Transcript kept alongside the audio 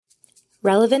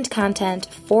Relevant content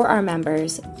for our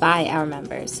members by our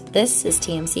members. This is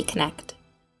TMC Connect.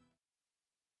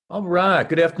 All right.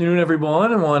 Good afternoon,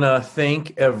 everyone. I want to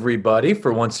thank everybody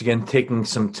for once again taking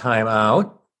some time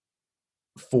out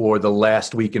for the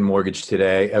last week in Mortgage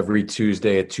Today, every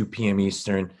Tuesday at 2 p.m.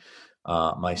 Eastern.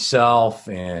 Myself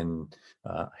and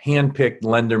handpicked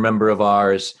lender member of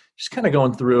ours, just kind of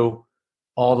going through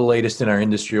all the latest in our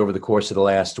industry over the course of the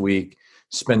last week,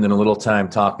 spending a little time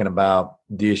talking about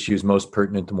the issues most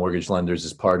pertinent to mortgage lenders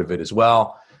as part of it as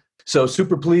well. So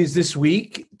super pleased this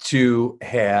week to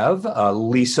have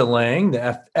Lisa Lang,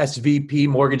 the SVP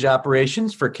Mortgage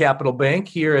Operations for Capital Bank,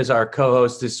 here as our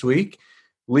co-host this week.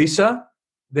 Lisa,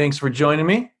 thanks for joining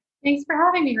me. Thanks for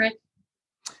having me, Rich.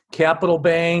 Capital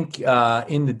Bank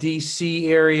in the DC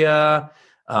area,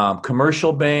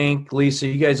 commercial bank. Lisa,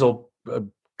 you guys will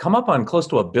come up on close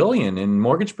to $1 billion in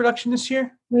mortgage production this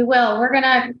year? We will. We're going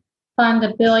to fund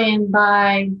 $1 billion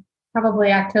by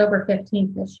probably October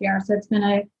 15th this year. So it's been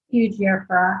a huge year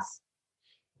for us.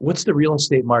 What's the real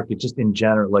estate market just in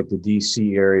general, like the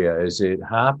DC area? Is it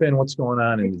hopping? What's going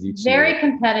on in the DC very area?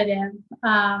 Competitive.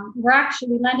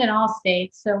 We lend in all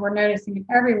states, so we're noticing it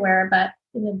everywhere. But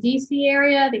in the DC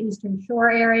area, the Eastern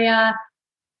Shore area,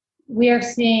 we are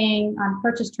seeing on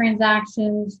purchase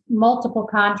transactions, multiple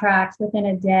contracts within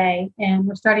a day, and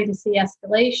we're starting to see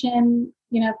escalation,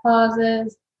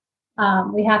 clauses.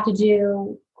 We have to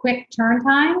do quick turn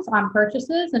times on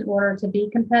purchases in order to be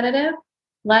competitive,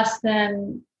 less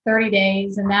than 30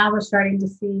 days. And now we're starting to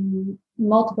see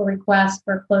multiple requests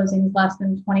for closings less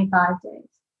than 25 days.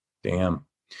 Damn.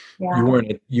 Yeah.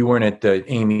 You weren't at the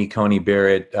Amy Coney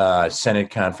Barrett Senate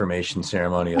confirmation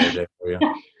ceremony the other day, were you?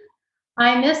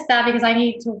 I missed that because I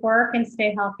need to work and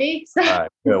stay healthy. So. All right.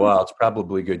 Yeah, well, it's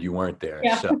probably good you weren't there.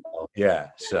 Yeah.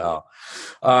 So,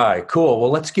 all right, cool. Well,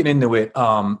 let's get into it.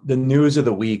 The news of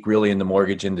the week, really, in the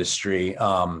mortgage industry.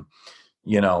 There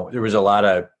was a lot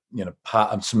of,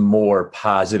 some more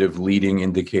positive leading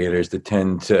indicators that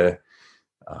tend to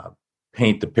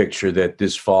paint the picture that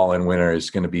this fall and winter is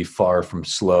going to be far from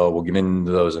slow. We'll get into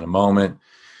those in a moment.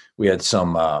 We had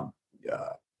some large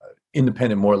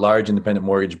independent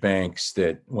mortgage banks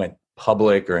that went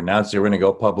public or announced they were going to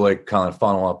go public, kind of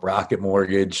funnel up Rocket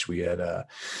Mortgage. We had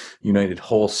United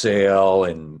Wholesale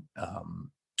and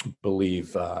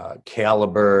believe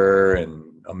Caliber and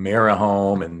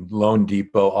AmeriHome and Loan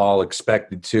Depot all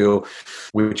expected to,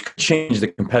 which could change the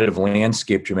competitive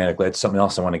landscape dramatically. That's something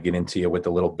else I want to get into you with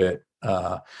a little bit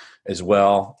as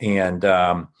well. And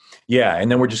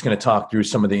and then we're just going to talk through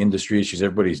some of the industry issues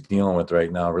everybody's dealing with right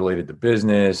now related to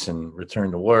business and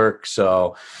return to work.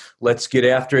 So let's get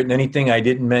after it. And anything I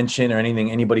didn't mention or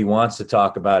anything anybody wants to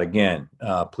talk about, again,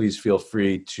 please feel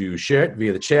free to share it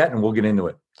via the chat and we'll get into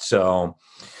it. So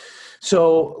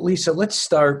Lisa, let's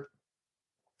start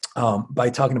by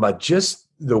talking about just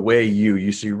the way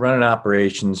you run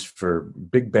operations for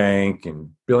big bank and $1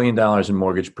 billion in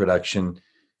mortgage production.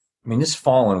 I mean, this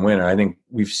fall and winter, I think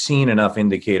we've seen enough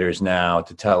indicators now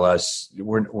to tell us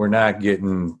we're not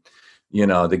getting,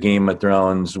 the Game of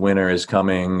Thrones winter is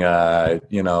coming,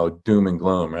 doom and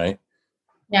gloom, right?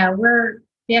 Yeah,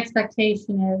 the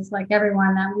expectation is, like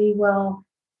everyone, that we will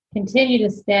continue to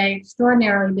stay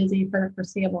extraordinarily busy for the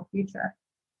foreseeable future.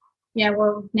 Yeah,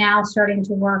 we're now starting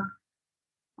to work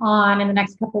on, in the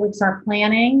next couple of weeks, our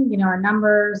planning, our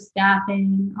numbers,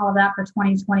 staffing, all of that for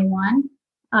 2021.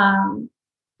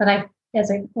 But as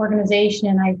an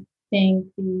organization, I think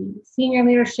the senior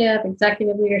leadership,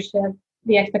 executive leadership,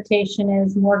 the expectation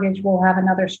is mortgage will have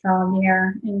another strong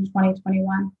year in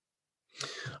 2021.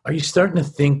 Are you starting to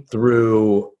think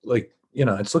through,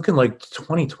 it's looking like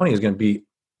 2020 is going to be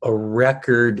a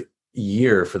record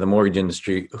year for the mortgage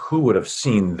industry? Who would have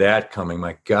seen that coming?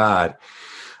 My God.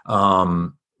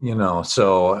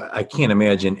 So I can't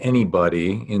imagine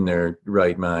anybody in their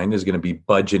right mind is going to be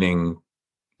budgeting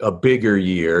a bigger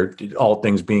year, all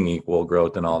things being equal,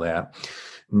 growth and all that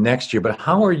next year. But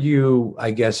how are you, I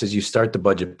guess, as you start the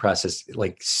budget process,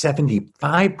 like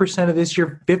 75% of this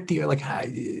year, 50, or like,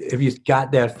 have you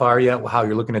got that far yet? How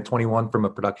you're looking at 21 from a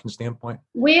production standpoint?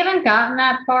 We haven't gotten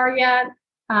that far yet.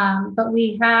 But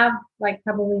we have, like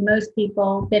probably most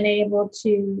people, we've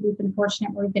been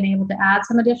fortunate where we've been able to add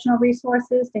some additional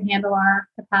resources to handle our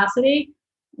capacity.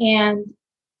 And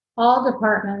all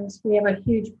departments, we have a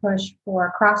huge push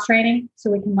for cross-training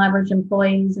so we can leverage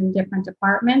employees in different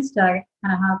departments to kind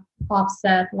of have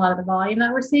offset a lot of the volume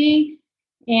that we're seeing.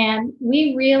 And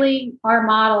our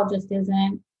model just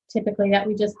isn't typically that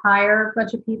we just hire a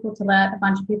bunch of people to let a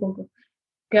bunch of people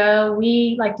go.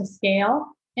 We like to scale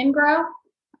and grow.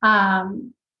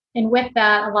 And with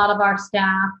that, a lot of our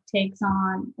staff takes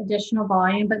on additional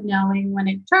volume, but knowing when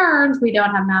it turns, we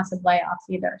don't have massive layoffs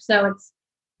either. So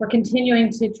we're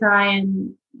continuing to try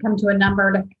and come to a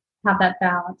number to have that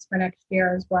balance for next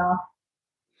year as well.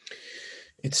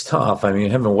 It's tough. I mean,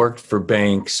 having worked for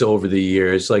banks over the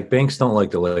years, like banks don't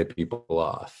like to lay people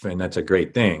off, and that's a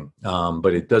great thing.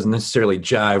 But it doesn't necessarily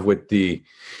jive with the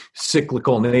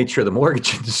cyclical nature of the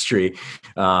mortgage industry.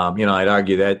 I'd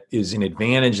argue that is an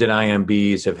advantage that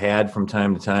IMBs have had from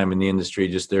time to time in the industry,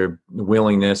 just their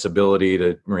willingness, ability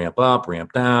to ramp up,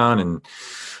 ramp down.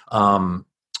 And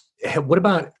what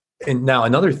about, and now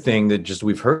another thing that just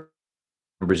we've heard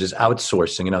members is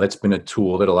outsourcing. That's been a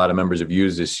tool that a lot of members have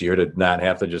used this year to not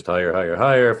have to just hire,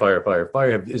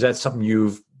 fire. Is that something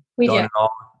you've done at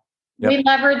all? Yep. We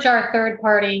leverage our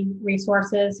third-party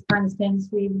resources. For instance,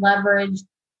 we leverage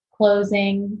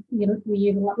closing. We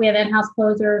have in-house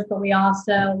closers, but we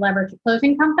also leverage a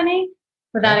closing company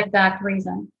for that exact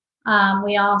reason.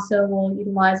 We also will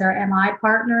utilize our MI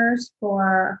partners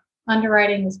for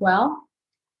underwriting as well.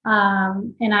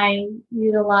 And I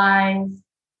utilize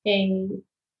a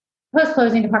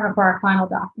post-closing department for our final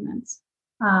documents.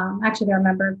 Actually, they're a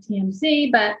member of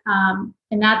TMC, but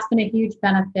and that's been a huge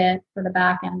benefit for the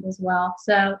back end as well.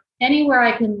 So anywhere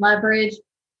I can leverage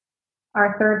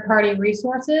our third-party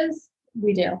resources,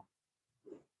 we do.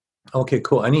 Okay,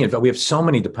 cool. We have so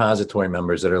many depository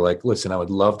members that are like, listen, I would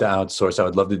love to outsource. I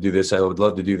would love to do this. I would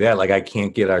love to do that. Like, I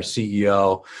can't get our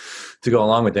CEO to go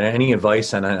along with it. Any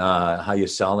advice on how you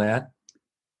sell that?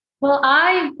 Well,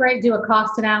 I do a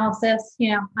cost analysis.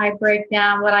 I break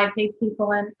down what I pay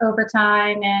people in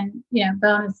overtime and,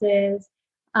 bonuses,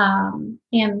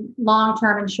 and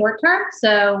long-term and short-term.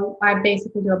 So I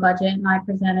basically do a budget and I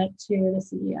present it to the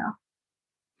CEO.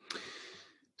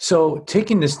 So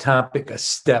taking this topic a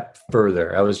step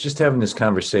further, I was just having this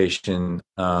conversation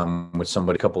with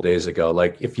somebody a couple of days ago.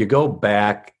 Like, if you go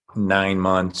back 9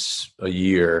 months, a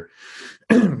year,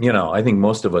 I think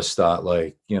most of us thought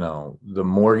the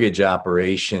mortgage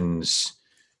operations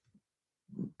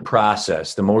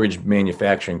process, the mortgage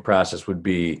manufacturing process would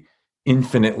be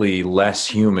infinitely less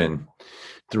human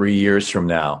 3 years from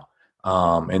now.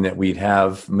 And that we'd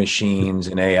have machines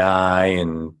and AI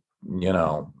and,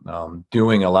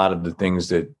 doing a lot of the things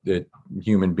that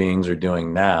human beings are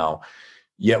doing now.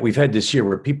 Yet we've had this year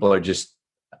where people are just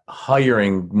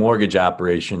hiring mortgage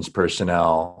operations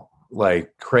personnel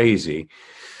like crazy.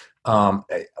 How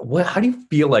do you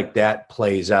feel like that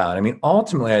plays out? I mean,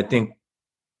 ultimately, I think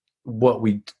what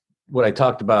I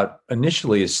talked about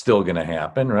initially is still going to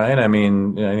happen, right? I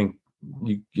mean, I think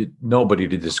nobody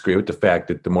to disagree with the fact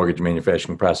that the mortgage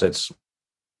manufacturing process will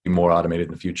be more automated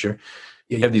in the future.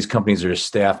 You have these companies that are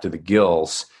staffed to the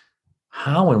gills.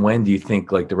 How and when do you think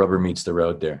the rubber meets the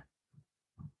road there?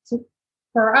 So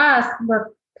for us, we're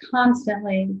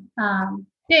constantly,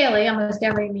 daily, almost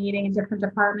every meeting in different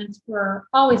departments, we're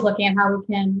always looking at how we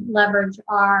can leverage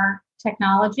our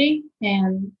technology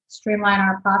and streamline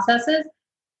our processes.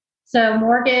 So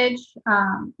mortgage,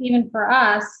 even for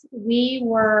us, we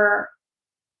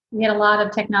had a lot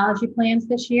of technology plans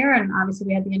this year, and obviously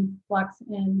we had the influx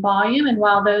in volume. And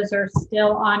while those are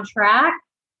still on track,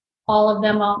 all of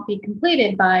them won't be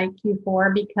completed by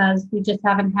Q4 because we just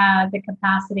haven't had the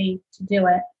capacity to do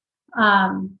it.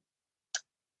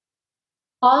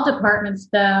 All departments,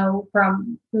 though,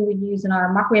 from who we use in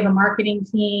we have a marketing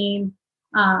team.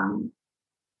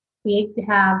 We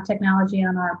have technology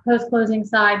on our post-closing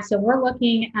side. So we're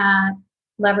looking at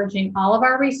leveraging all of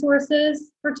our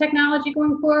resources for technology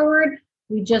going forward.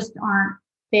 We just aren't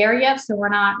there yet. So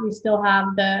we still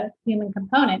have the human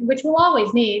component, which we'll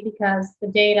always need because the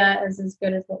data is as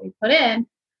good as what we put in.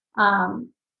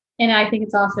 And I think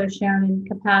it's also shown in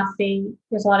capacity.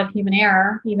 There's a lot of human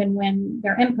error, even when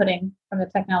they're inputting from the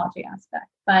technology aspect.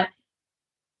 But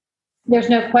there's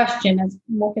no question as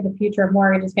the future of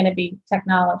mortgage is going to be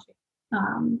technology.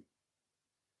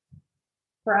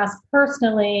 For us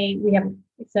personally, we have,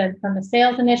 from the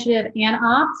sales initiative and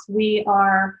ops, we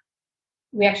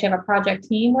actually have a project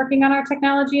team working on our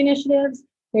technology initiatives.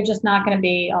 They're just not going to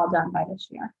be all done by this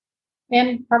year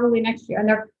and probably next year. And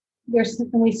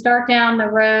when we start down the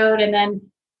road, and then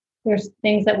there's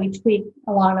things that we tweak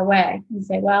along the way and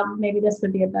say, well, maybe this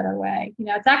would be a better way.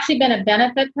 It's actually been a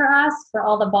benefit for us for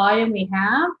all the volume we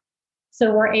have.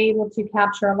 So we're able to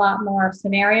capture a lot more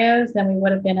scenarios than we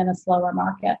would have been in a slower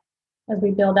market as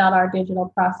we build out our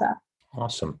digital process.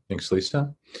 Awesome. Thanks,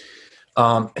 Lisa.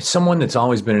 As someone that's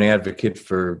always been an advocate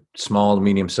for small to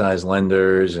medium-sized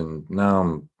lenders, and now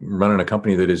I'm running a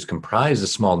company that is comprised of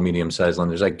small to medium-sized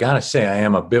lenders, I got to say I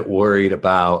am a bit worried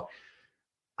about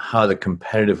how the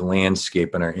competitive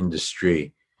landscape in our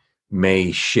industry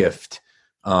may shift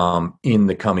in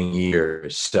the coming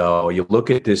years. So you look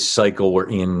at this cycle we're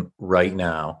in right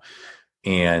now,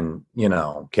 and,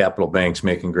 Capital Bank's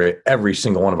making great. Every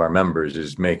single one of our members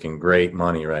is making great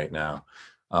money right now.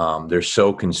 They're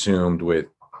so consumed with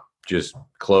just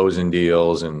closing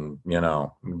deals and,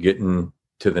 getting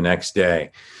to the next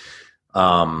day.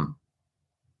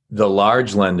 The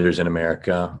large lenders in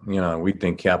America, we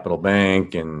think Capital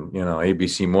Bank and,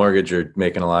 ABC Mortgage are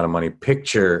making a lot of money.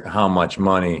 Picture how much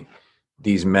money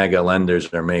these mega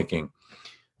lenders are making.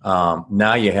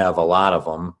 Now you have a lot of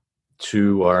them,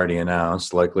 2 already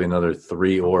announced, likely another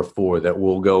 3 or 4 that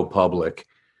will go public.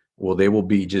 Well, they will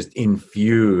be just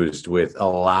infused with a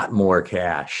lot more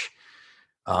cash.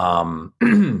 So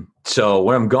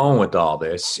where I'm going with all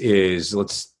this is,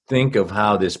 let's think of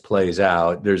how this plays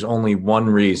out. There's only one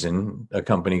reason a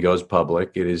company goes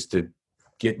public. It is to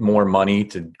get more money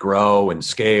to grow and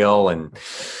scale. And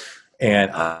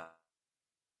I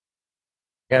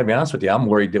gotta be honest with you, I'm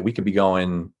worried that we could be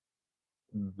going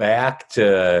back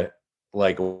to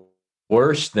like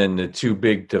worse than the too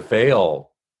big to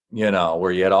fail,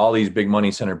 where you had all these big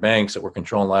money center banks that were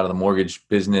controlling a lot of the mortgage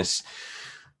business.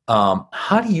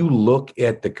 How do you look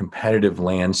at the competitive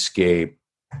landscape,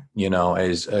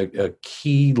 as a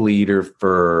key leader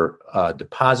for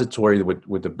depository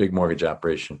with a big mortgage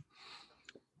operation?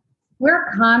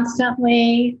 We're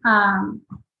constantly,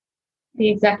 the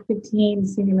executive team,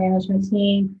 senior management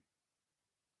team,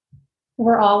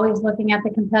 we're always looking at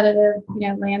the competitive,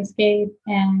 landscape.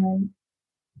 And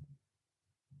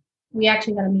we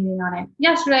actually had a meeting on it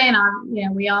yesterday,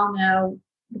 and we all know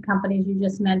the companies you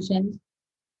just mentioned.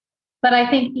 But I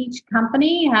think each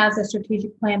company has a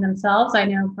strategic plan themselves. I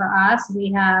know for us,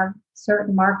 we have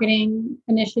certain marketing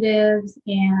initiatives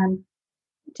and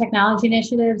technology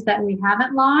initiatives that we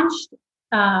haven't launched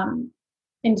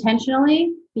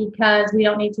intentionally, because we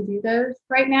don't need to do those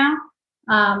right now.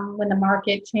 When the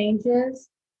market changes,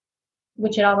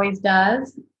 which it always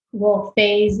does, we'll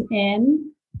phase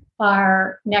in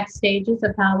our next stages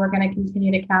of how we're going to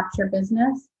continue to capture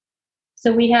business.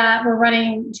 So we're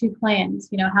running 2 plans,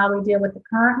 how we deal with the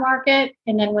current market,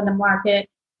 and then when the market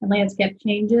and landscape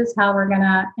changes, how we're going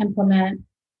to implement,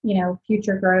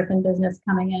 future growth and business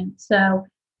coming in. So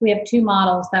we have 2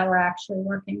 models that we're actually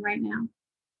working right now.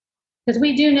 Because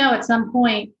we do know at some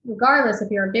point, regardless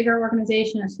if you're a bigger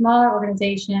organization, a smaller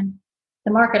organization,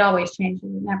 the market always changes.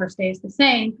 It never stays the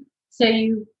same. So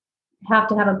you have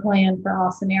to have a plan for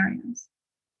all scenarios.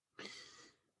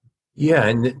 Yeah,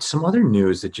 and some other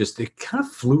news that it kind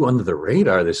of flew under the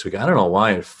radar this week. I don't know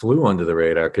why it flew under the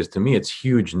radar, because to me it's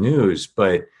huge news,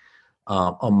 but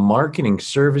a marketing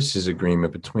services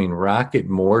agreement between Rocket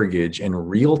Mortgage and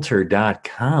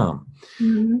Realtor.com.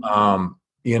 Mm-hmm.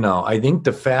 I think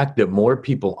the fact that more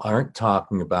people aren't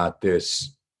talking about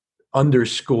this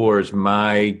underscores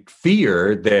my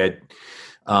fear that,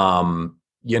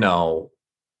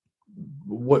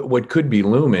 what could be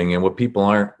looming and what people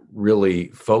aren't really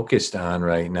focused on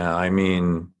right now. I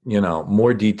mean,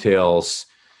 more details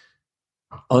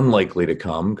unlikely to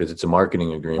come because it's a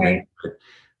marketing agreement. Right.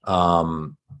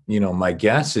 But, my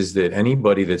guess is that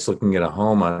anybody that's looking at a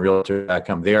home on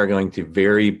Realtor.com, they are going to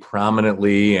very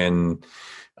prominently and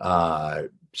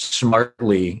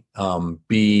smartly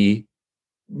be,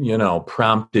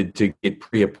 prompted to get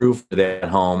pre-approved for that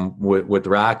home with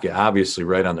Rocket, obviously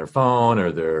right on their phone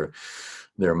or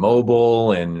their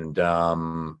mobile. And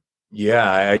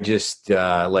I just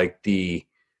like the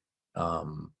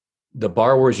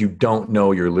borrowers you don't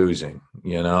know you're losing.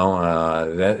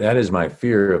 That is my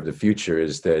fear of the future,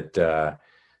 is that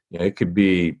it could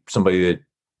be somebody that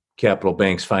Capital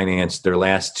Bank's financed their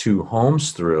last 2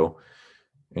 homes through,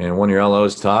 and one of your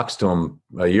LOs talks to them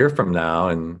a year from now,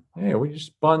 and hey, we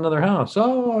just bought another house.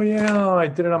 Oh yeah, I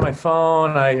did it on my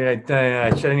phone. I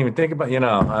shouldn't even think about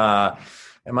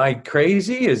am I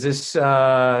crazy? Is this,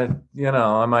 am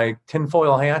I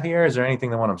tinfoil hat here? Is there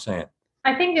anything to what I'm saying?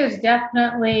 I think there's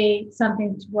definitely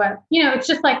something to what, it's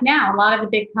just like now, a lot of the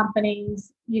big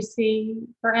companies you see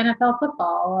for NFL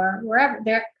football or wherever,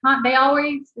 they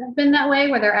always have been that way,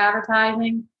 where they're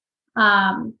advertising.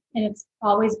 And it's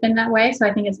always been that way. So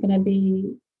I think it's going to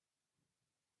be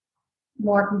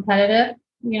more competitive,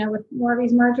 with more of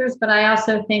these mergers. But I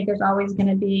also think there's always going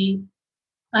to be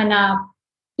enough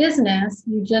business.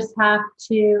 You just have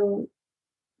to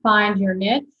find your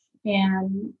niche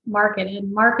and market.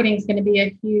 And marketing is going to be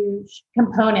a huge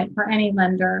component for any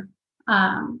lender.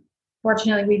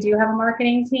 Fortunately, we do have a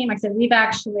marketing team. Like I said, we've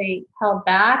actually held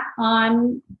back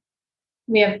on.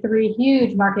 We have 3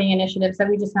 huge marketing initiatives that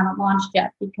we just haven't launched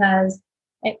yet because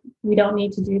we don't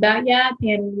need to do that yet,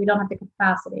 and we don't have the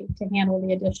capacity to handle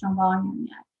the additional volume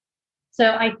yet.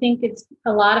 So I think it's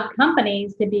a lot of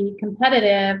companies to be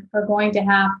competitive are going to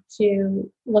have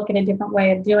to look at a different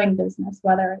way of doing business,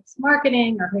 whether it's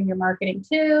marketing or who you're marketing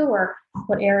to or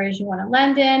what areas you want to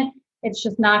lend in. It's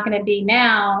just not going to be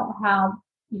now how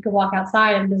you can walk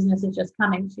outside and business is just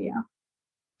coming to you.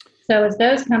 So as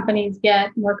those companies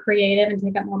get more creative and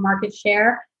take up more market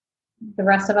share, the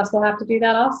rest of us will have to do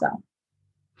that also.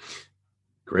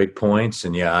 Great points.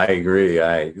 And yeah, I agree.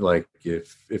 I like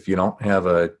if you don't have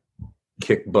a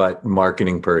kick butt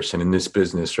marketing person in this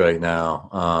business right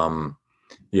now,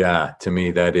 to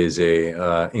me, that is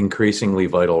a increasingly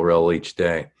vital role each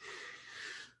day.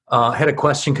 Had a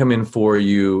question come in for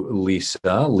you,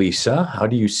 Lisa. Lisa, how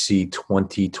do you see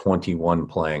 2021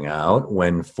 playing out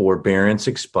when forbearance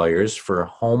expires for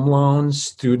home loans,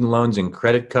 student loans, and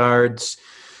credit cards?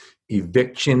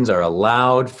 Evictions are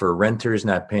allowed for renters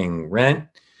not paying rent,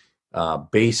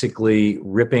 basically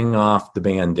ripping off the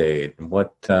Band-Aid.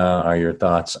 What are your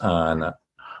thoughts on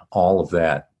all of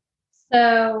that?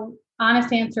 So,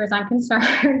 honest answer is I'm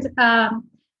concerned about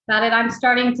it. I'm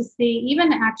starting to see,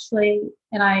 even actually,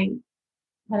 and I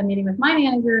had a meeting with my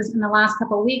managers in the last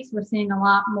couple of weeks, we're seeing a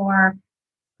lot more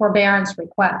forbearance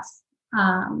requests.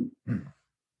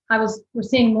 We're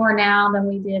seeing more now than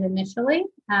we did initially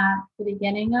at the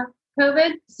beginning of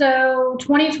COVID. So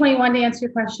 2021, to answer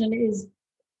your question, is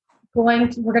we're going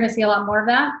to see a lot more of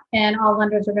that, and all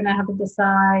lenders are going to have to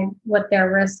decide what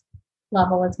their risk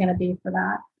level is going to be for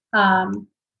that.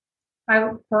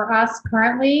 For us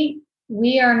currently,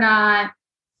 we are not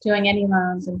doing any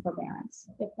loans in forbearance.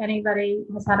 If anybody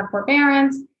has had a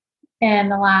forbearance in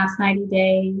the last 90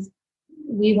 days,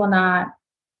 we will not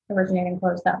originate and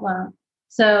close that loan.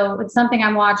 So it's something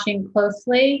I'm watching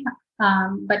closely.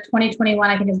 But 2021,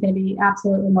 I think, is going to be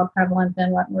absolutely more prevalent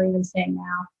than what we're even seeing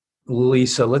now.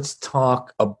 Lisa, let's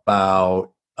talk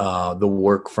about the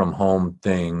work from home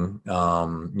thing. In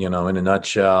a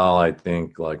nutshell, I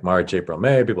think like March, April,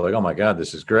 May, people are like, oh my God,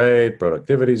 this is great.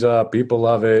 Productivity's up. People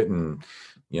love it. And,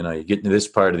 you get into this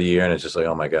part of the year and it's just like,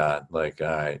 oh my God, like, all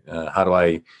right, how do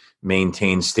I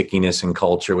maintain stickiness and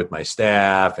culture with my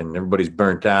staff? And everybody's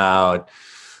burnt out.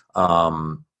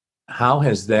 How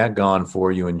has that gone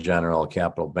for you in general,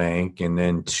 Capital Bank? And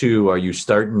then 2, are you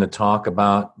starting to talk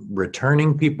about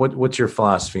returning people? What's your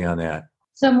philosophy on that?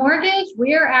 So mortgage,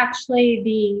 we are actually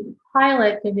the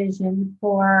pilot division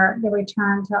for the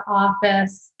return to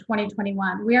office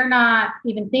 2021. We are not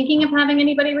even thinking of having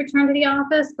anybody return to the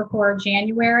office before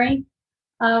January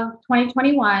of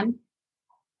 2021.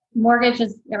 Mortgage,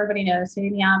 as everybody knows,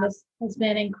 sitting in the office has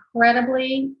been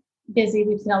incredibly busy.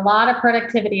 We've seen a lot of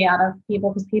productivity out of people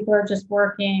because people are just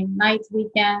working nights,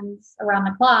 weekends, around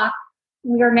the clock.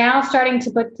 We are now starting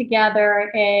to put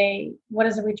together what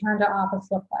does a return to office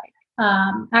look like?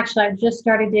 Actually, I've just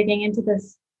started digging into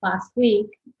this last week.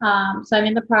 So I'm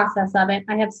in the process of it.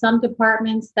 I have some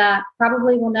departments that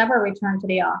probably will never return to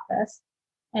the office.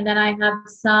 And then I have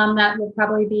some that will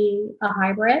probably be a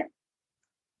hybrid.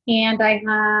 And I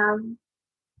have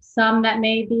some that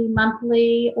may be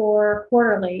monthly or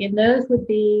quarterly. And those would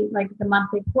be like the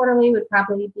monthly, quarterly would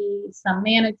probably be some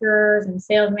managers and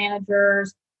sales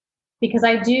managers. Because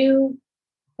I do,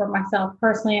 for myself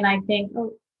personally, and I think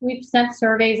we've sent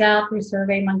surveys out through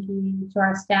SurveyMonkey to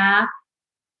our staff.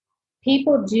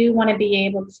 People do want to be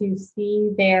able to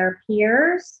see their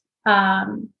peers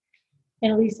and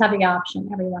at least have the option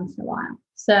every once in a while.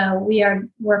 So we are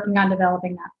working on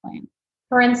developing that plan.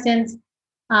 For instance,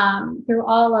 through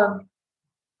all of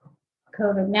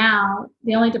COVID now,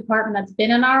 the only department that's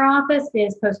been in our office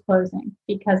is post-closing,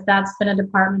 because that's been a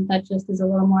department that just is a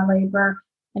little more labor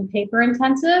and paper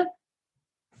intensive.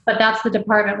 But that's the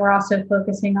department we're also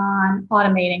focusing on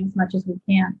automating as much as we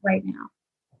can right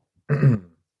now.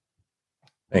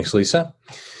 Thanks, Lisa.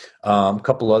 A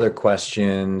couple other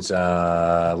questions.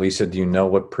 Lisa, do you know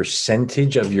what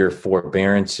percentage of your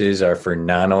forbearances are for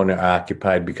non-owner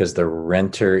occupied because the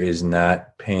renter is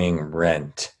not paying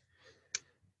rent?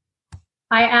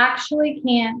 I actually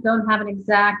don't have an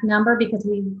exact number because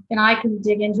I can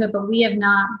dig into it, but we have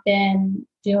not been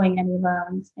doing any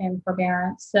loans in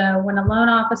forbearance. So when a loan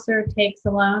officer takes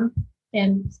a loan,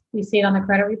 and we see it on the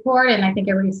credit report, and I think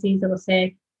everybody sees it'll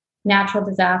say natural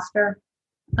disaster.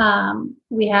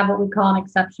 We have what we call an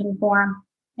exception form,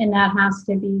 and that has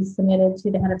to be submitted to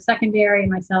the head of secondary,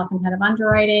 myself, and head of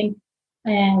underwriting.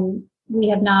 And we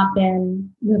have not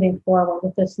been moving forward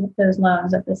with those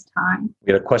loans at this time.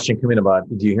 We had a question come in about,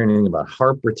 do you hear anything about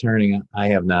HARP returning? I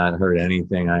have not heard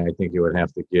anything. I think it would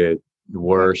have to get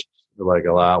worse, like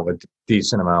a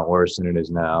decent amount worse than it is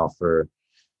now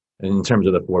in terms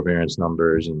of the forbearance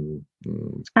numbers. And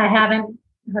I haven't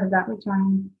heard of that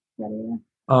returning yet either.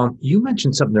 You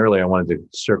mentioned something earlier I wanted to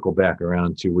circle back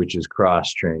around to, which is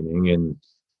cross-training. And,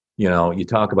 you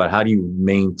talk about how do you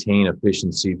maintain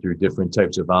efficiency through different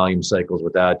types of volume cycles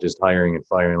without just hiring and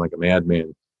firing like a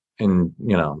madman. And,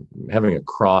 having a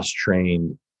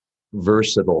cross-trained,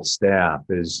 versatile staff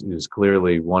is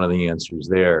clearly one of the answers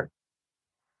there.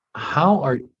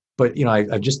 I've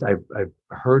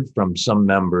heard from some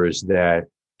members that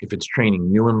if it's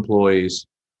training new employees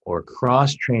or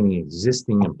cross-training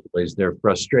existing employees, their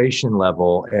frustration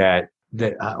level at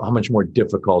that, how much more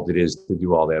difficult it is to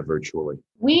do all that virtually.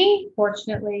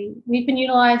 Fortunately, we've been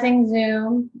utilizing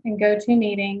Zoom and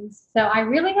GoToMeetings. So I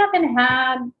really haven't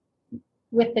had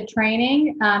with the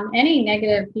training any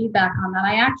negative feedback on that.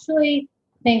 I actually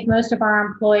think most of our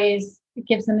employees, it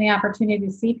gives them the opportunity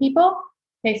to see people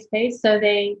face to face. So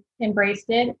they embraced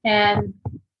it. And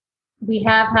we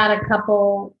have had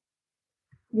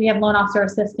we have loan officer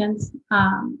assistants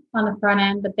on the front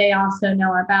end, but they also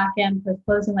know our back end for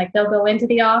closing. Like they'll go into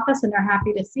the office and they're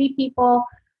happy to see people.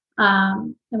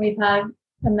 And we've had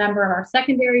a member of our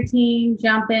secondary team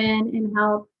jump in and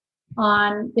help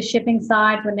on the shipping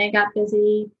side when they got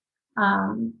busy.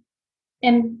 And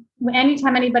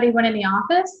anytime anybody went in the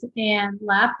office and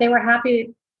left, they were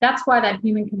happy. That's why that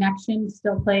human connection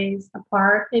still plays a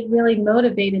part. It really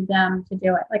motivated them to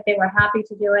do it. Like they were happy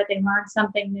to do it. They learned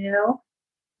something new.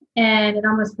 And it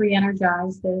almost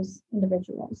re-energized those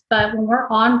individuals. But when we're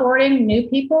onboarding new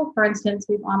people, for instance,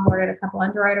 we've onboarded a couple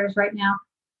underwriters right now,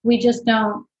 we just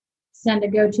don't send a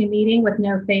GoToMeeting with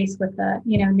no face with the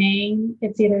name.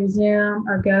 It's either Zoom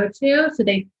or GoTo. So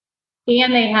they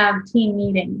have team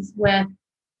meetings with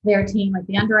their team, like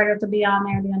the underwriters will be on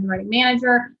there, the underwriting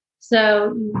manager.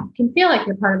 So you can feel like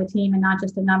you're part of the team and not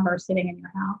just a number sitting in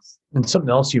your house. And something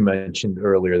else you mentioned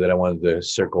earlier that I wanted to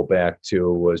circle back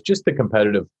to was just the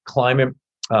competitive climate,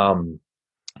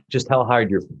 just how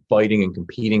hard you're fighting and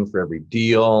competing for every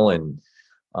deal. And,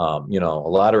 a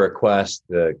lot of requests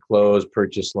to close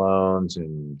purchase loans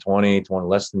in 20,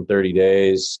 less than 30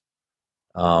 days.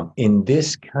 In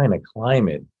this kind of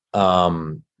climate,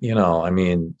 I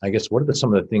guess what are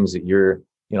some of the things that you're,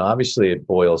 obviously it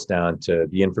boils down to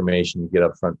the information you get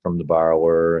up front from the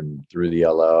borrower and through the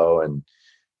LO. And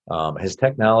has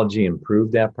technology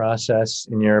improved that process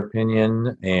in your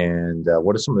opinion? And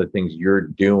what are some of the things you're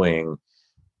doing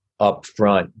up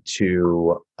front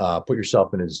to put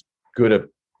yourself in as good a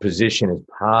position as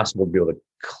possible to be able to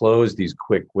close these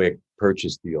quick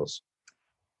purchase deals?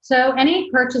 So any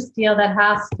purchase deal that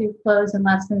has to close in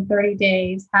less than 30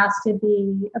 days has to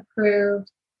be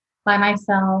approved by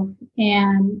myself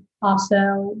and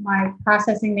also my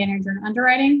processing manager and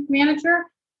underwriting manager.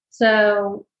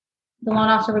 So the loan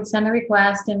officer would send the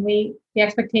request and the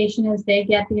expectation is they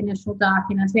get the initial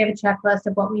documents. We have a checklist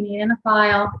of what we need in the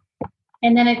file,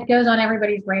 and then it goes on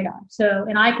everybody's radar. So,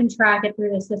 and I can track it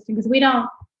through the system because we don't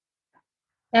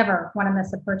ever want to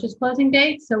miss a purchase closing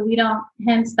date. So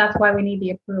hence that's why we need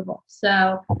the approval.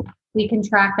 So we can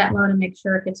track that loan and make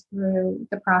sure it gets through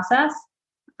the process.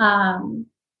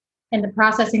 And the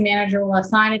processing manager will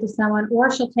assign it to someone,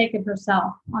 or she'll take it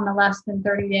herself on the less than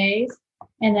 30 days.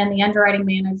 And then the underwriting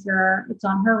manager, it's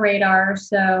on her radar,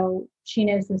 so she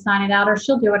knows to sign it out, or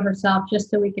she'll do it herself just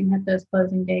so we can hit those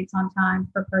closing dates on time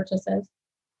for purchases.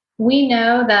 We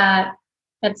know that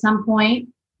at some point,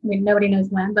 nobody knows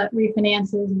when, but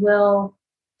refinances will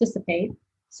dissipate.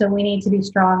 So we need to be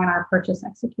strong in our purchase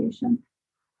execution.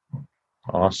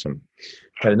 Awesome.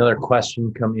 Got another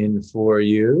question come in for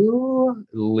you,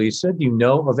 Lisa. Do you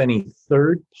know of any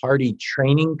third-party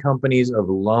training companies of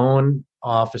loan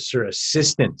officer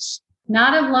assistants?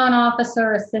 Not of loan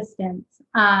officer assistants.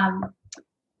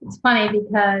 It's funny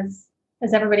because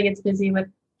as everybody gets busy with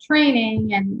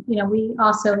training, and we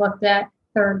also looked at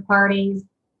third parties,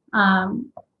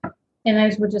 and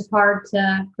those were just hard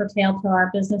to curtail to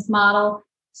our business model.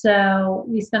 So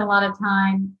we spent a lot of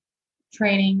time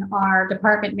training our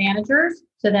department managers,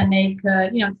 so then they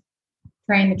could,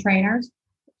 train the trainers,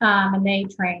 and they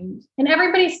trained. And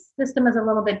everybody's system is a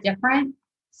little bit different.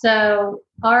 So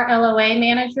our LOA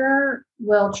manager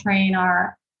will train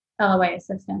our LOA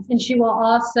assistants, and she will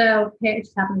also, it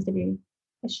just happens to be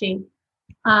a she,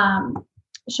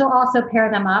 she'll also pair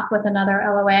them up with another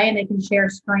LOA, and they can share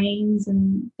screens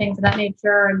and things of that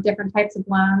nature and different types of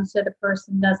loans, so the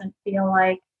person doesn't feel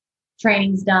like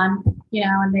training's done,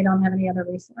 and they don't have any other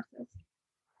resources.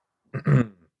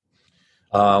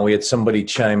 We had somebody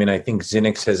chime in. I think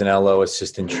Zinix has an LO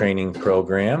assistant training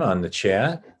program on the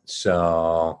chat.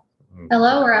 So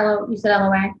LO or LO? You said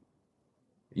LOA?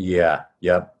 Yeah.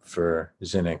 Yep. For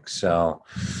Zinix. So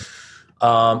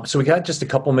So we got just a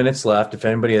couple minutes left. If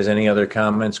anybody has any other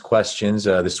comments, questions,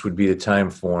 this would be the time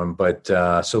for them. But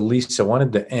so Lisa, I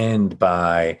wanted to end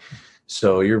by,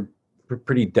 so you're a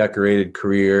pretty decorated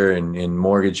career in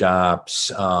mortgage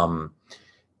ops.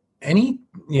 Any,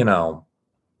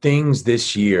 things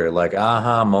this year, like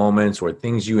aha moments or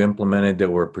things you implemented that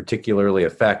were particularly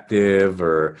effective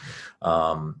or,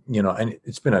 and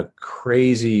it's been a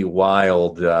crazy,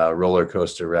 wild roller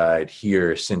coaster ride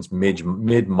here since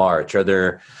mid-March. Are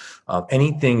there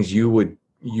any things you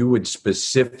would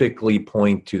specifically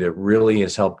point to that really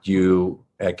has helped you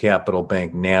at Capital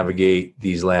Bank navigate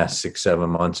these last 6-7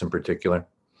 months in particular?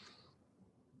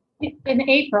 In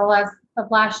April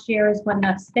of last year is when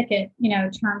the spigot,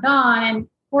 turned on, and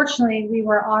fortunately, we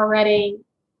were already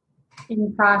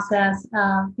in process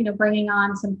of, bringing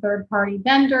on some third-party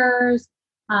vendors,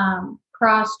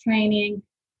 cross-training.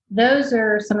 Those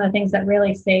are some of the things that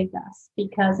really saved us,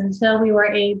 because until we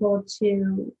were able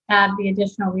to add the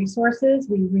additional resources,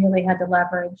 we really had to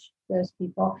leverage those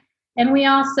people. And we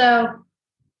also,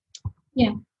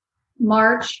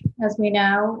 March, as we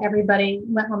know, everybody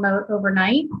went remote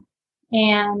overnight.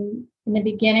 And in the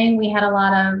beginning, we had a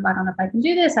lot of, I don't know if I can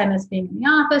do this, I miss being in the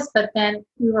office, but then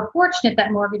we were fortunate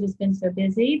that mortgage has been so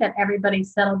busy that everybody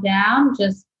settled down,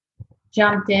 just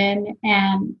jumped in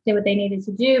and did what they needed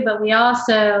to do. But we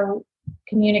also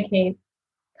communicate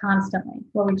constantly,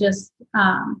 where we just,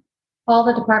 all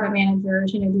the department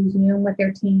managers, do Zoom with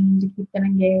their team to keep them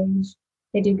engaged.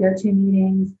 They do go-to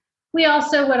meetings. We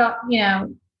also would,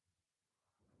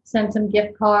 send some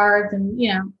gift cards and,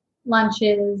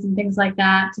 lunches and things like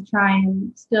that to try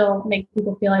and still make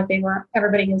people feel like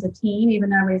everybody is a team, even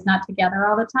though everybody's not together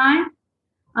all the time.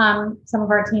 Some of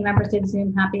our team members did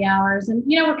Zoom happy hours, and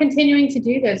we're continuing to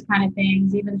do those kind of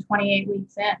things even 28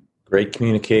 weeks in. Great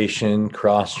communication,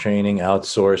 cross-training,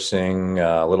 outsourcing,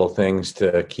 little things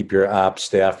to keep your ops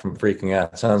staff from freaking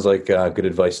out. Sounds like good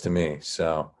advice to me.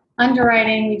 So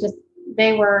underwriting,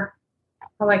 they were,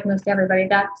 like most everybody,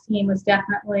 that team was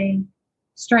definitely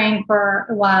strained for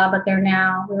a while, but we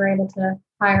were able to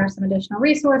hire some additional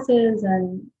resources,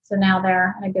 and so now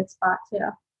they're in a good spot too.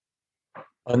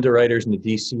 Underwriters in the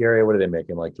DC area, what are they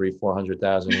making? Like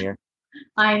 $300,000-$400,000 a year?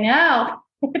 I know.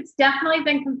 It's definitely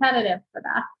been competitive for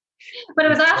that. But it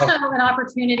was also an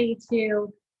opportunity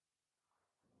to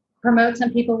promote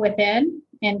some people within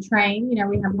and train. We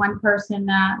have one person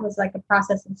that was like a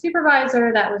processing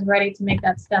supervisor that was ready to make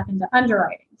that step into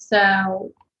underwriting.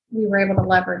 So we were able to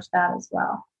leverage that as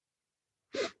well.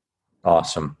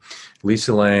 Awesome.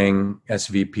 Lisa Lang,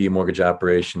 SVP Mortgage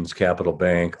Operations, Capital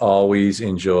Bank. Always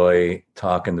enjoy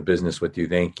talking the business with you.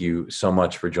 Thank you so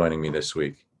much for joining me this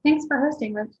week. Thanks for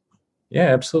hosting, Rich.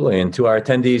 Yeah, absolutely. And to our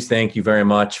attendees, thank you very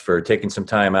much for taking some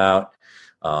time out.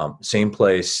 Same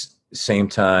place, same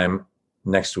time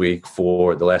next week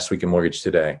for the Last Week in Mortgage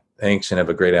Today. Thanks, and have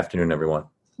a great afternoon, everyone.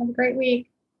 Have a great week.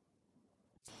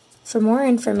 For more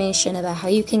information about how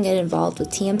you can get involved with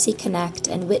TMC Connect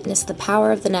and witness the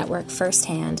power of the network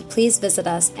firsthand, please visit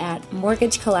us at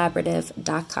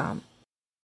mortgagecollaborative.com.